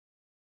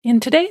In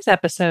today's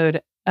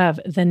episode of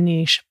the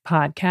Niche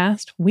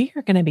Podcast, we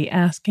are going to be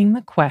asking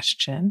the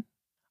question,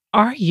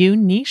 are you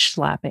niche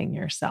slapping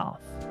yourself?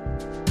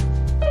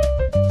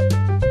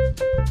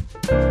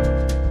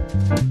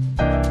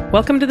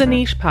 Welcome to the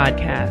Niche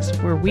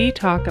Podcast, where we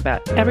talk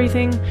about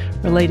everything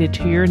related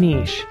to your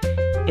niche.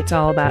 It's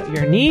all about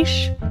your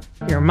niche,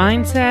 your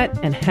mindset,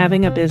 and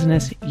having a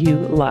business you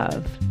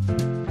love.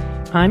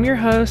 I'm your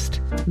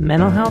host,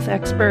 mental health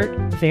expert,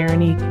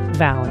 Veronique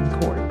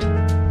Valancourt.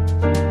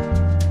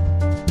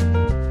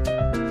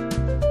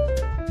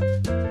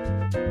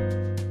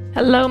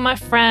 Hello, my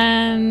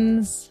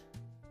friends.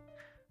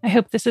 I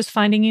hope this is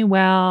finding you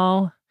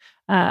well.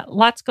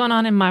 Lots going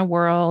on in my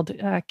world.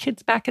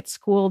 Kids back at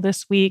school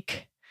this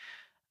week.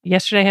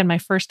 Yesterday I had my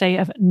first day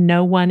of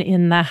no one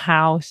in the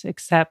house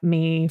except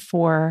me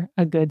for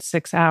a good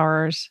 6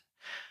 hours.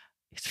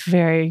 It's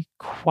very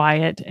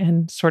quiet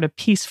and sort of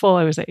peaceful.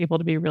 I was able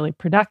to be really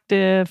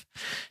productive.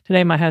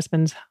 Today my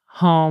husband's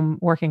home,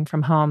 working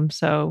from home,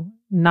 so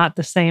not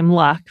the same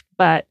luck,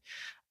 but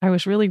I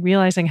was really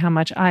realizing how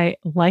much I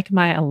like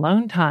my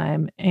alone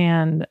time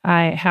and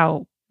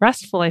how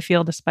restful I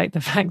feel despite the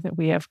fact that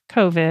we have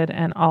COVID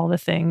and all the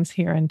things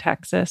here in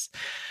Texas,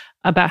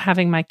 about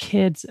having my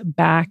kids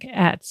back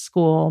at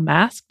school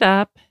masked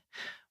up.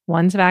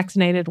 One's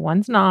vaccinated,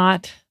 one's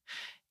not.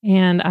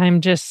 And I'm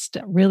just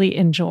really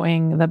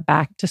enjoying the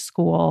back to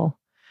school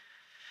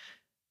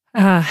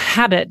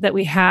habit that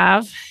we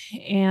have.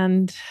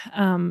 And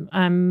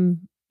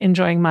I'm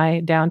enjoying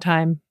my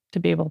downtime to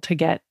be able to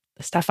get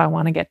the stuff I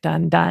want to get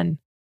done.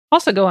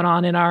 Also going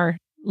on in our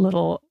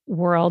little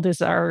world is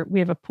we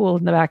have a pool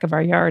in the back of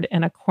our yard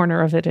and a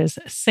corner of it is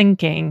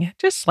sinking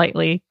just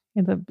slightly.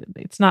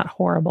 It's not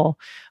horrible,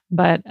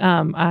 but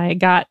I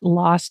got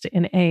lost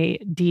in a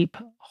deep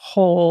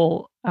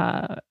hole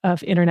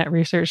of internet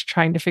research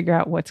trying to figure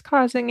out what's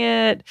causing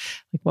it,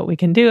 like what we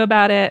can do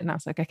about it. And I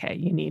was like, okay,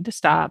 you need to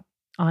stop.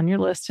 On your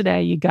list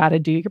today, you got to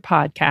do your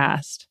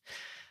podcast.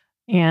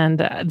 And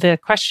the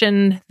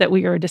question that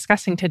we are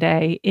discussing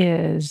today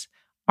is,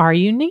 are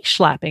you niche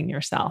slapping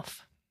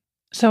yourself?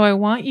 So I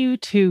want you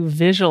to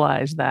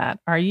visualize that.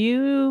 Are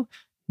you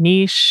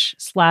niche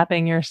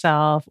slapping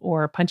yourself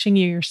or punching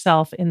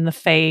yourself in the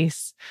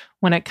face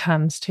when it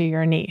comes to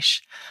your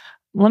niche?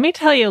 Let me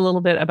tell you a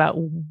little bit about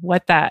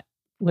what that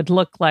would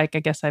look like. I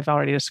guess I've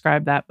already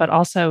described that, but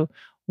also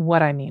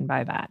what I mean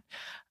by that.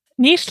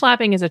 Niche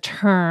slapping is a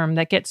term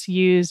that gets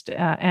used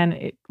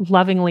and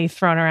lovingly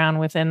thrown around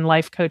within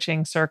life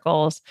coaching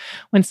circles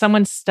when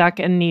someone's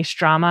stuck in niche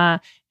drama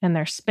and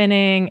they're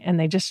spinning and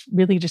they just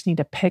really need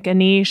to pick a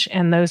niche,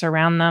 and those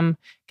around them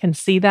can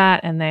see that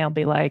and they'll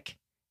be like,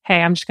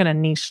 hey, I'm just going to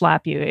niche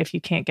slap you if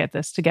you can't get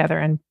this together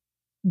and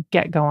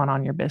get going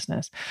on your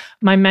business.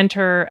 My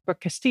mentor,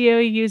 Brooke Castillo,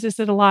 uses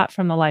it a lot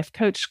from the Life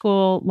Coach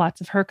School. Lots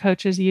of her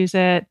coaches use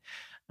it.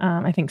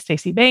 I think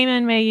Stacey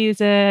Bayman may use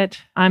it.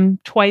 I'm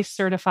twice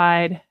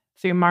certified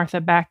through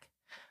Martha Beck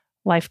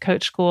Life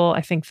Coach School.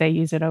 I think they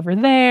use it over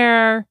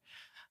there.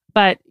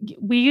 But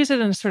we use it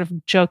in a sort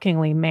of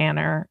jokingly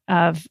manner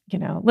of,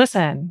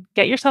 listen,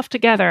 get yourself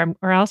together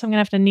or else I'm going to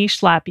have to niche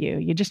slap you.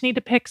 You just need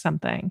to pick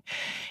something.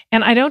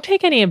 And I don't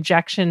take any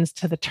objections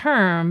to the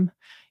term.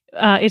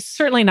 It's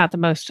certainly not the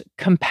most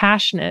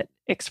compassionate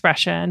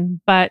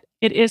expression, but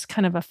it is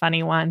kind of a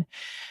funny one.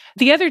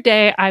 The other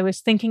day, I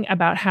was thinking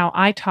about how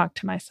I talk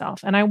to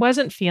myself, and I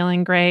wasn't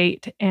feeling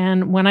great.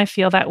 And when I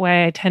feel that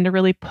way, I tend to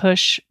really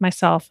push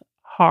myself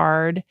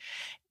hard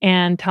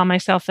and tell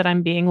myself that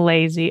I'm being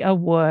lazy, a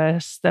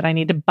wuss, that I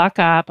need to buck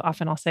up.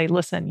 Often I'll say,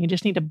 listen, you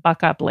just need to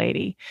buck up,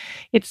 lady.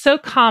 It's so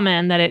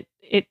common that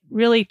it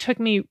really took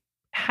me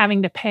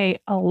having to pay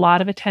a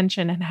lot of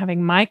attention and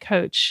having my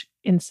coach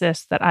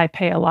insist that I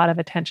pay a lot of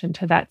attention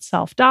to that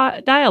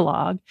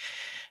self-dialogue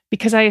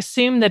because I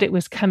assumed that it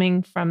was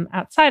coming from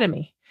outside of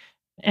me.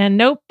 And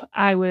nope,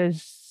 I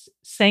was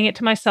saying it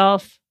to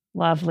myself.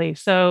 Lovely.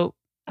 So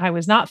I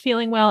was not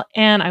feeling well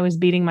and I was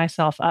beating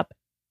myself up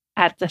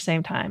at the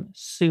same time.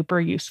 Super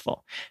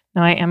useful.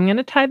 Now I am going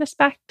to tie this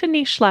back to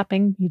niche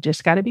slapping. You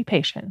just got to be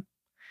patient.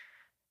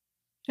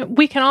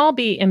 We can all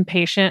be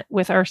impatient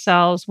with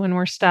ourselves when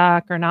we're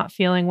stuck or not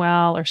feeling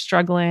well or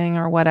struggling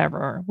or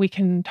whatever. We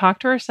can talk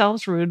to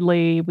ourselves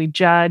rudely. We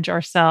judge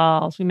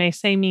ourselves. We may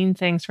say mean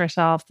things to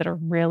ourselves that are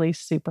really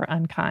super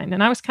unkind.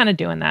 And I was kind of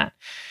doing that.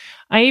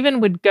 I even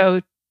would go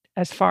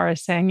as far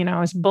as saying, I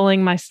was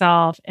bullying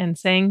myself and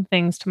saying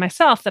things to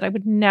myself that I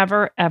would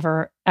never,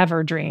 ever,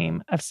 ever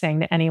dream of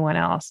saying to anyone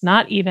else,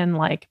 not even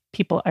like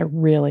people I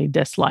really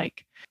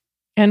dislike.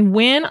 And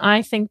when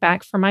I think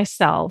back for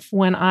myself,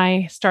 when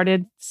I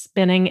started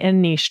spinning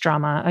in niche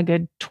drama a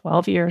good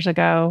 12 years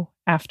ago,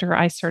 after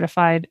I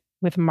certified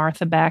with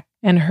Martha Beck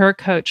and her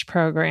coach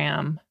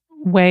program,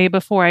 way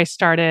before I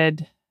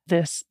started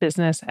this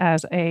business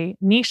as a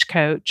niche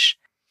coach,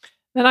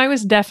 that I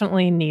was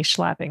definitely niche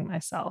slapping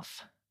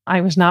myself. I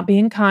was not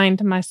being kind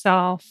to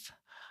myself.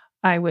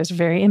 I was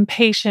very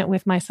impatient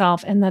with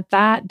myself, and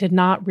that did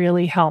not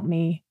really help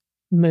me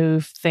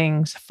move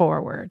things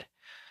forward.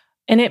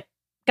 And it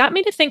got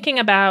me to thinking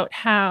about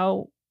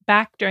how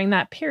back during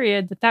that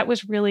period that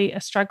was really a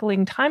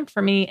struggling time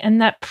for me.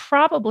 And that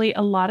probably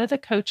a lot of the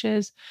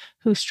coaches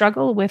who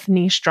struggle with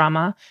niche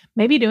drama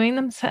may be doing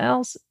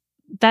themselves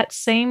that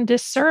same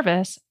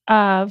disservice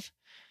of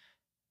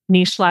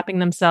niche slapping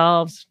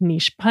themselves,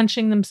 niche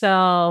punching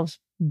themselves,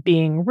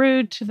 being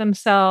rude to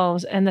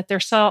themselves, and that their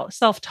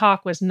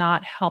self-talk was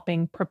not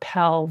helping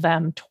propel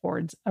them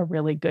towards a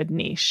really good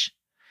niche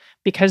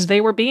because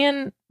they were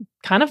being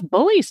kind of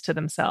bullies to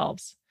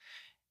themselves.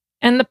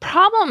 And the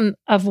problem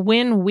of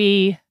when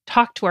we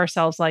talk to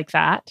ourselves like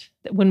that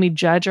when we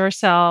judge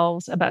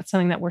ourselves about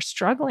something that we're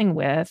struggling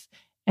with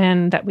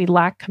and that we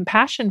lack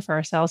compassion for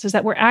ourselves, is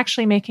that we're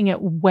actually making it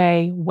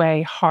way,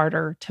 way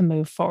harder to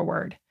move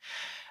forward.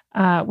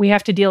 We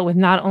have to deal with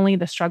not only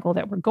the struggle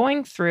that we're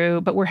going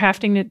through, but we're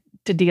having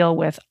to deal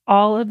with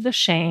all of the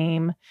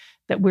shame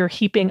that we're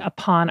heaping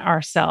upon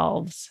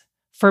ourselves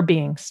for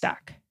being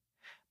stuck.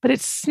 But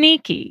it's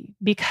sneaky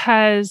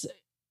because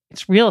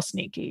it's real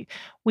sneaky.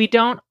 We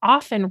don't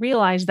often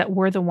realize that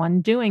we're the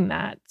one doing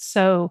that.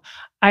 So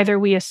either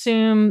we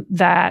assume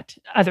that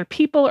other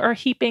people are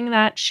heaping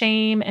that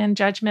shame and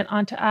judgment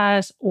onto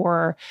us,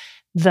 or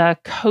the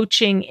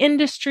coaching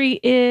industry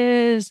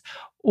is,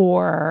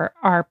 or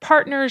our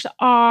partners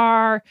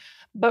are.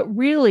 But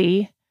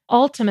really,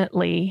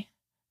 ultimately,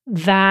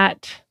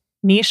 that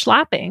niche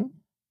slapping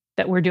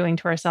that we're doing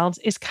to ourselves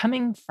is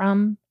coming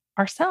from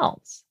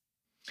ourselves.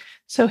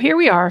 So here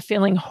we are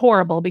feeling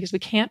horrible because we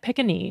can't pick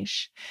a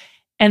niche.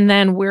 And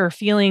then we're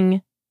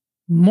feeling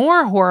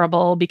more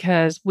horrible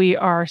because we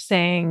are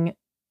saying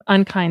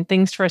unkind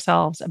things to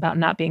ourselves about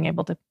not being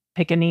able to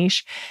pick a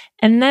niche.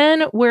 And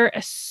then we're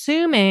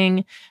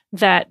assuming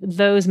that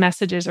those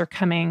messages are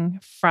coming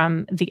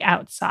from the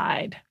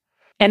outside.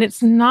 And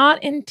it's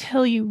not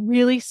until you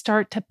really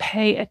start to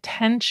pay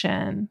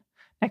attention,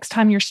 next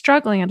time you're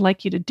struggling, I'd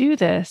like you to do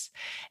this,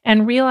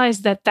 and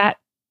realize that that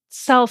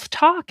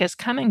self-talk is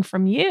coming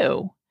from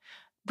you.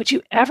 Would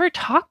you ever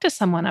talk to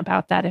someone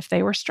about that if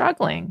they were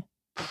struggling?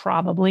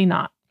 Probably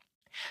not.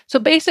 So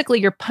basically,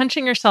 you're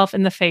punching yourself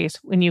in the face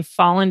when you've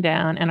fallen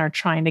down and are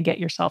trying to get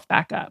yourself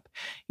back up.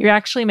 You're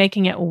actually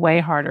making it way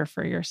harder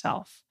for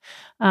yourself.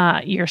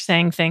 You're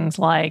saying things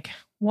like,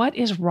 what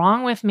is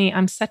wrong with me?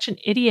 I'm such an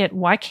idiot.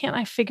 Why can't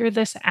I figure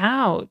this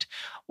out?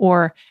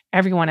 Or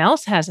everyone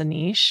else has a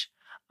niche.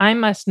 I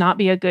must not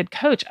be a good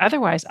coach.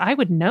 Otherwise, I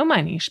would know my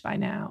niche by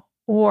now.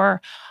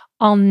 Or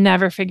I'll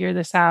never figure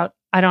this out.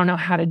 I don't know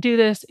how to do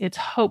this. It's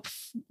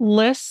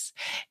hopeless.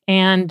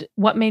 And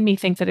what made me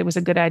think that it was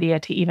a good idea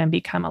to even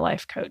become a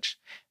life coach?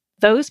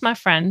 Those, my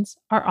friends,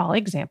 are all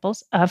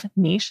examples of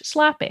niche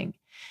slapping.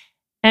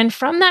 And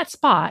from that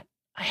spot,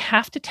 I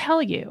have to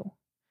tell you,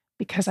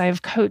 because I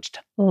have coached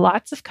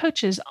lots of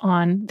coaches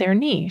on their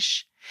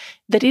niche,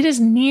 that it is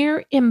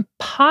near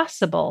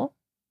impossible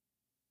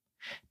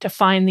to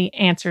find the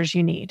answers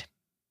you need,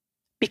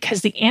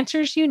 because the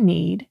answers you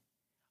need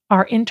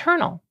are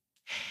internal.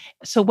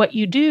 So what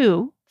you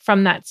do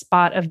from that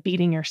spot of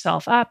beating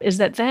yourself up is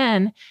that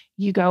then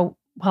you go,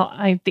 well,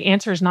 the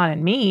answer is not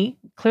in me.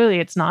 Clearly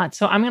it's not.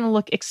 So I'm going to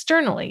look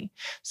externally.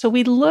 So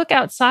we look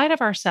outside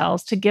of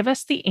ourselves to give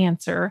us the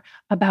answer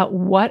about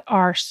what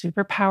our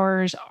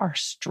superpowers, our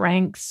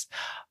strengths,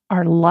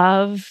 our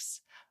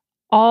loves,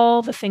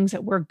 all the things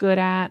that we're good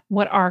at,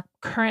 what our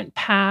current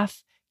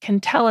path can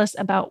tell us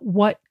about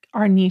what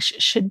our niche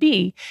should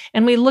be.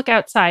 And we look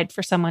outside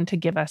for someone to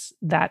give us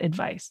that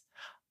advice.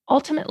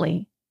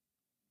 Ultimately,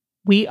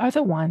 we are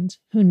the ones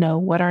who know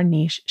what our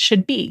niche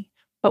should be,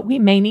 but we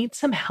may need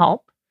some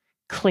help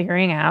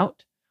clearing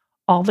out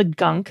all the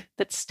gunk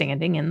that's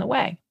standing in the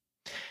way.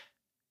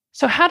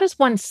 So how does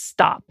one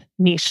stop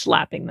niche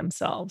slapping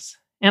themselves?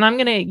 And I'm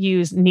going to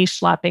use niche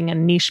slapping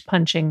and niche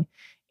punching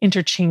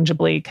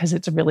interchangeably because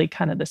it's really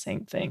kind of the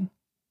same thing.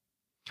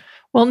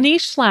 Well,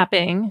 niche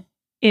slapping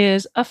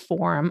is a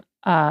form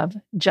of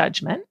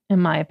judgment, in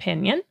my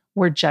opinion.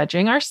 We're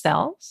judging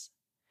ourselves.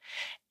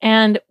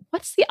 And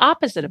what's the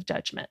opposite of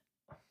judgment?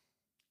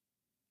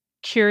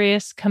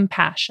 Curious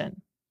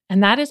compassion.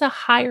 And that is a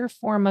higher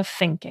form of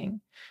thinking.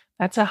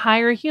 That's a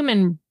higher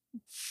human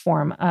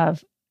form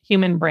of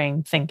human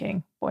brain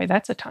thinking. Boy,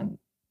 that's a tongue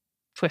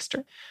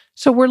twister.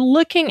 So we're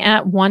looking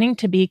at wanting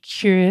to be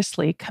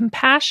curiously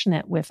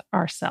compassionate with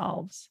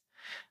ourselves.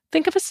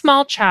 Think of a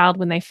small child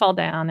when they fall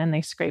down and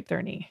they scrape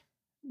their knee.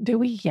 Do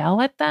we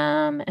yell at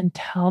them and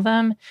tell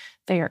them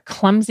they are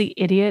clumsy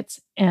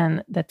idiots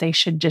and that they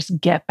should just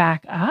get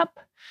back up?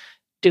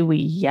 Do we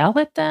yell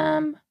at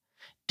them?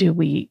 Do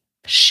we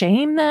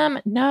shame them?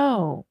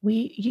 No,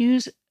 we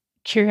use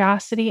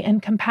curiosity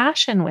and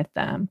compassion with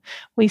them.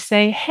 We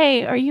say,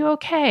 hey, are you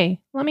okay?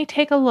 Let me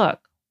take a look.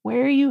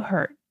 Where are you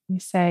hurt? We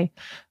say,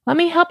 let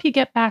me help you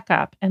get back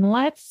up and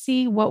let's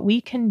see what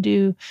we can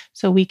do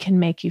so we can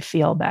make you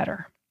feel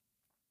better.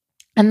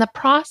 And the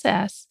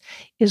process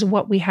is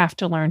what we have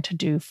to learn to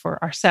do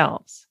for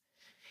ourselves.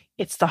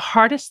 It's the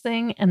hardest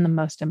thing and the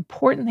most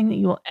important thing that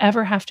you will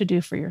ever have to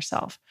do for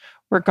yourself,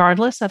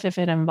 regardless of if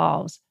it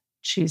involves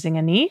choosing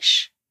a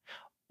niche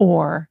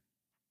or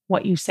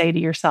what you say to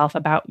yourself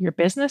about your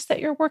business that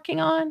you're working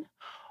on,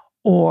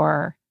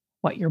 or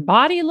what your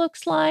body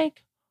looks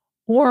like,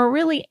 or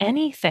really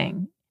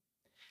anything.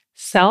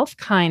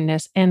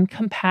 Self-kindness and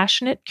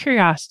compassionate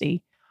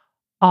curiosity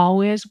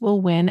always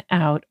will win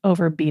out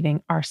over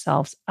beating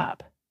ourselves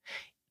up.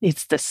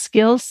 It's the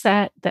skill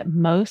set that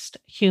most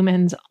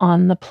humans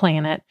on the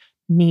planet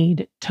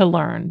need to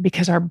learn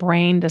because our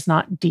brain does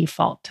not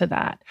default to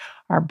that.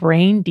 Our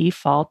brain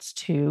defaults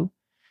to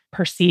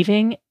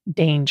perceiving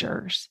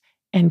dangers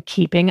and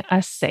keeping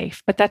us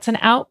safe. But that's an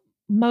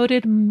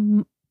outmoded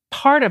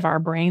part of our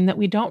brain that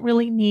we don't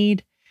really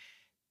need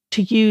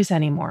to use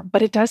anymore.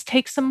 But it does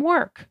take some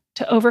work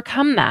to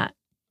overcome that.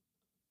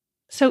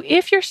 So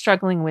if you're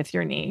struggling with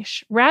your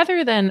niche,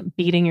 rather than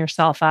beating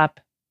yourself up,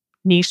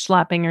 niche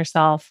slapping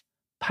yourself,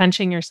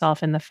 punching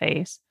yourself in the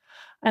face,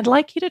 I'd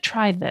like you to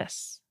try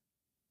this.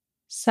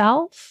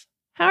 Self,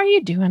 how are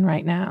you doing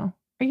right now?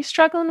 Are you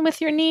struggling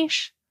with your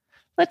niche?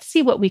 Let's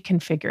see what we can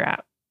figure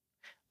out.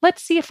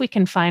 Let's see if we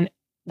can find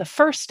the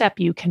first step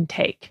you can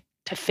take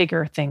to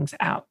figure things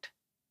out.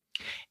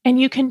 And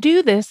you can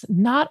do this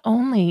not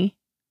only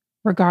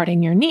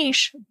regarding your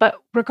niche, but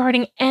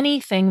regarding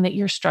anything that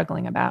you're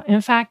struggling about.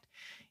 In fact,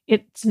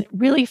 it's a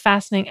really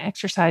fascinating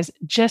exercise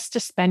just to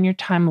spend your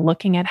time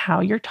looking at how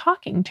you're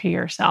talking to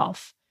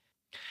yourself.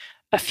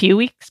 A few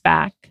weeks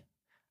back,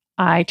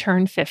 I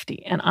turned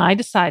 50 and I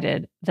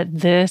decided that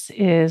this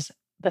is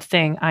the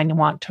thing I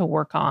want to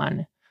work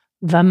on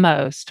the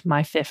most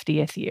my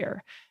 50th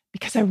year,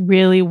 because I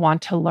really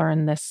want to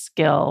learn this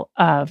skill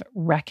of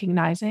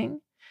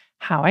recognizing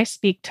how I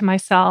speak to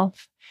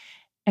myself,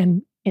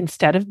 and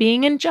instead of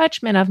being in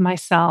judgment of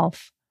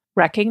myself,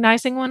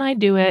 recognizing when I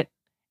do it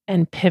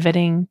and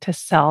pivoting to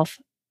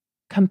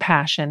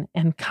self-compassion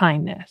and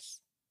kindness.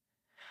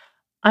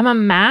 I'm a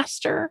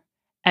master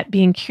at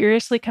being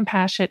curiously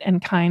compassionate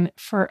and kind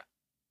for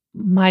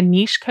my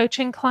niche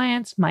coaching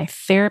clients, my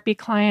therapy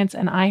clients,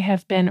 and I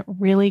have been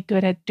really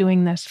good at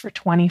doing this for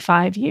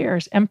 25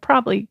 years and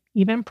probably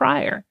even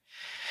prior.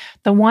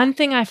 The one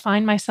thing I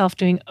find myself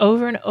doing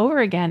over and over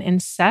again in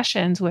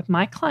sessions with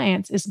my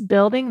clients is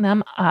building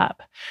them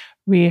up,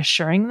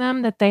 reassuring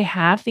them that they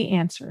have the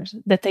answers,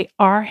 that they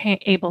are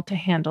able to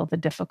handle the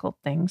difficult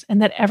things,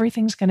 and that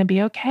everything's going to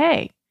be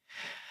okay.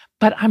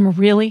 But I'm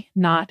really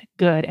not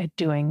good at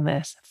doing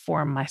this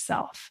for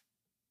myself.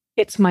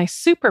 It's my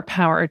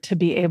superpower to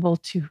be able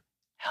to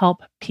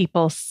help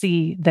people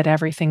see that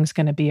everything's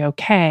going to be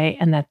okay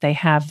and that they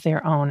have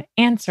their own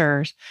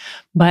answers,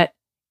 but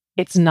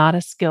it's not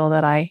a skill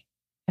that I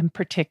am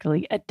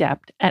particularly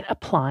adept at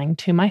applying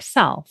to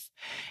myself.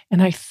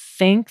 And I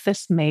think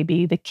this may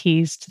be the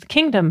keys to the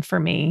kingdom for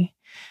me,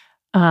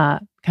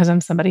 because I'm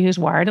somebody who's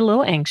wired a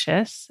little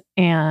anxious,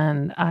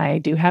 and I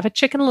do have a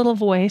chicken little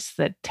voice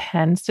that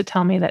tends to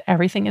tell me that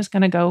everything is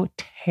going to go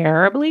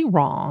terribly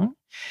wrong.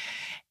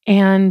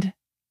 And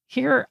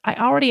here, I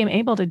already am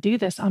able to do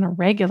this on a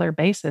regular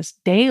basis,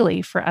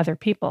 daily for other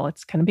people.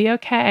 It's going to be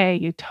okay.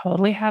 You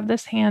totally have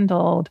this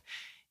handled.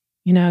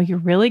 You know, you're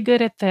really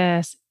good at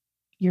this.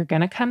 You're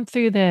going to come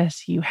through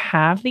this. You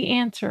have the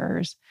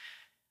answers.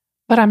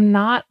 But I'm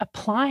not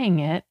applying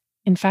it.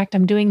 In fact,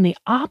 I'm doing the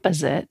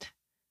opposite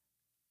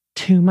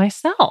to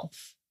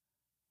myself.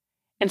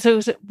 And so it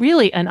was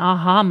really an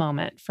aha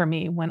moment for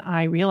me when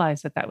I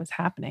realized that that was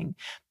happening,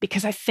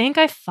 because I think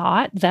I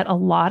thought that a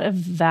lot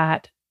of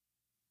that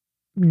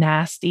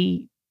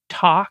nasty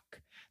talk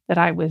that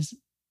I was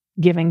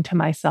giving to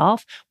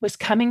myself was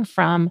coming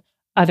from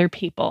other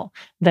people,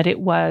 that it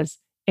was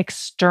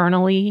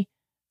externally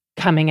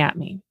coming at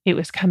me. It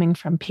was coming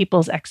from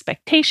people's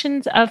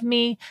expectations of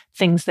me,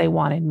 things they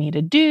wanted me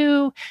to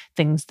do,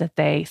 things that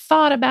they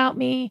thought about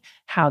me,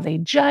 how they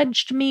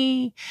judged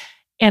me.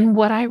 And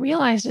what I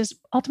realized is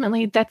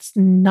ultimately that's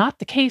not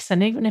the case.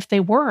 And even if they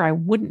were, I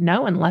wouldn't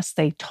know unless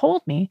they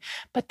told me,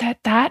 but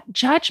that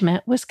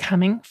judgment was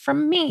coming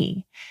from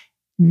me,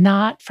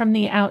 not from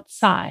the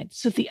outside.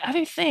 So the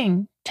other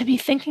thing to be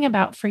thinking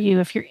about for you,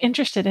 if you're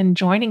interested in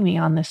joining me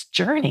on this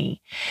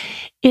journey,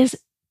 is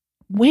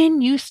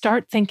when you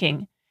start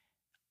thinking,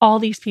 all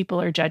these people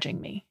are judging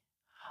me,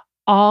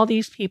 all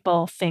these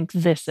people think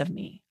this of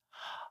me,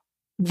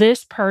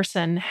 this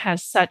person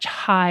has such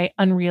high,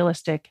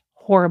 unrealistic,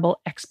 horrible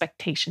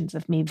expectations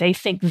of me, they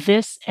think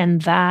this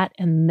and that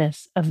and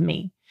this of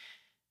me.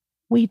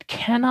 We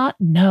cannot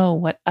know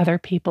what other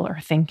people are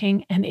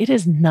thinking, and it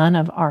is none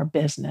of our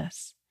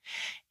business.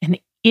 And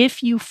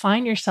if you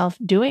find yourself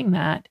doing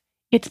that,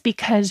 it's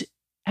because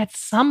at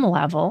some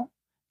level,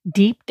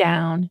 deep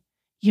down,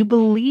 you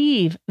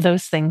believe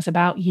those things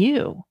about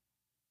you,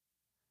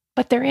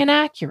 but they're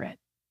inaccurate.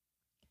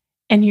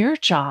 And your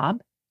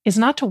job is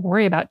not to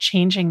worry about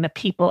changing the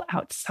people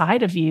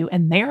outside of you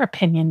and their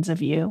opinions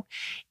of you.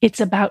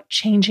 It's about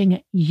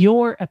changing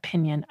your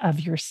opinion of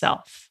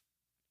yourself.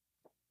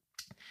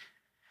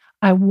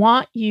 I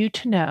want you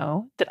to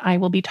know that I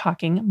will be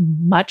talking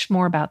much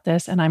more about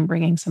this, and I'm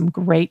bringing some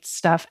great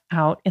stuff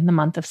out in the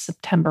month of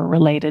September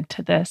related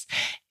to this,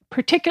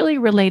 particularly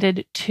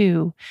related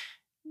to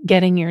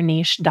getting your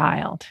niche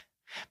dialed,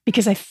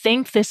 because I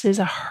think this is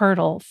a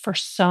hurdle for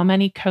so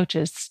many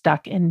coaches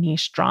stuck in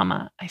niche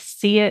drama. I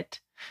see it.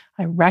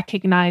 I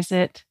recognize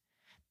it.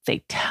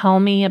 They tell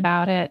me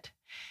about it.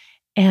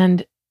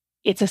 And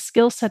it's a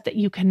skill set that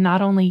you can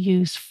not only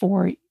use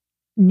for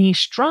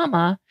niche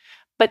drama,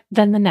 but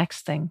then the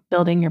next thing,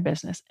 building your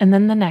business, and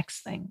then the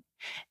next thing,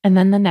 and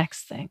then the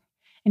next thing.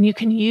 And you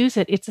can use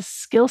it. It's a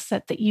skill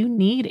set that you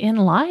need in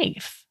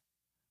life.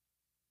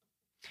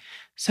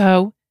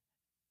 So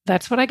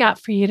that's what I got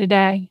for you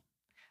today.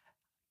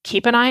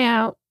 Keep an eye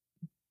out.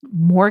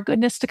 More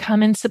goodness to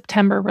come in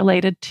September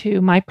related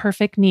to my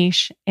perfect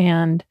niche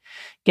and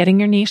getting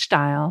your niche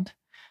dialed.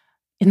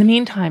 In the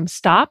meantime,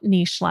 stop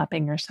niche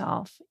slapping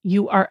yourself.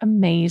 You are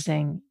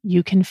amazing.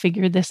 You can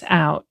figure this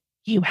out.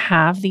 You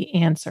have the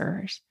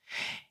answers.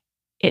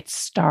 It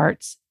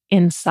starts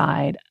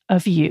inside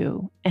of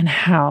you and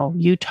how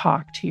you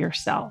talk to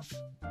yourself.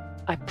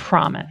 I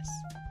promise.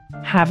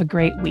 Have a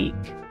great week.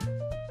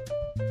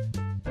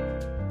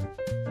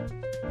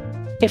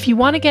 If you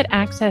want to get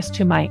access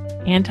to my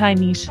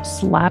anti-niche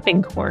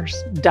slapping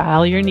course,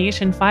 Dial Your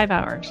Niche in 5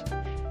 hours,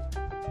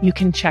 you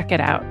can check it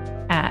out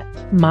at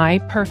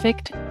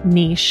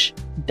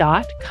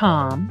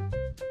myperfectniche.com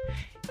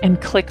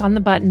and click on the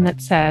button that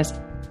says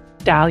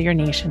Dial Your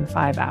Niche in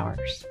 5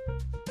 hours.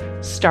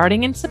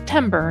 Starting in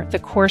September, the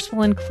course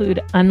will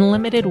include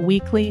unlimited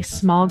weekly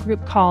small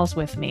group calls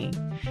with me,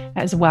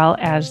 as well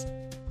as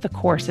the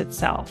course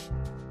itself.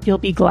 You'll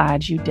be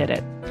glad you did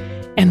it.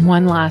 And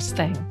one last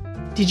thing.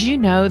 Did you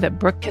know that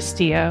Brooke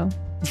Castillo,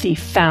 the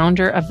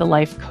founder of the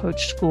Life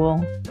Coach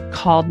School,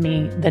 called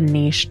me the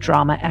niche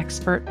drama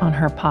expert on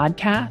her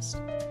podcast?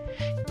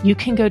 You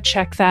can go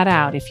check that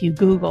out if you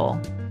Google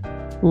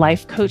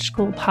Life Coach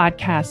School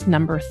podcast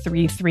number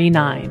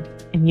 339,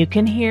 and you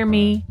can hear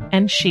me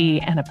and she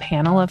and a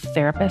panel of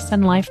therapists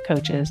and life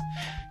coaches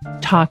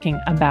talking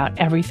about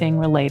everything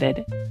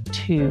related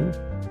to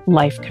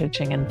life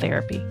coaching and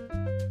therapy.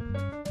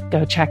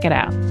 Go check it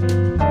out.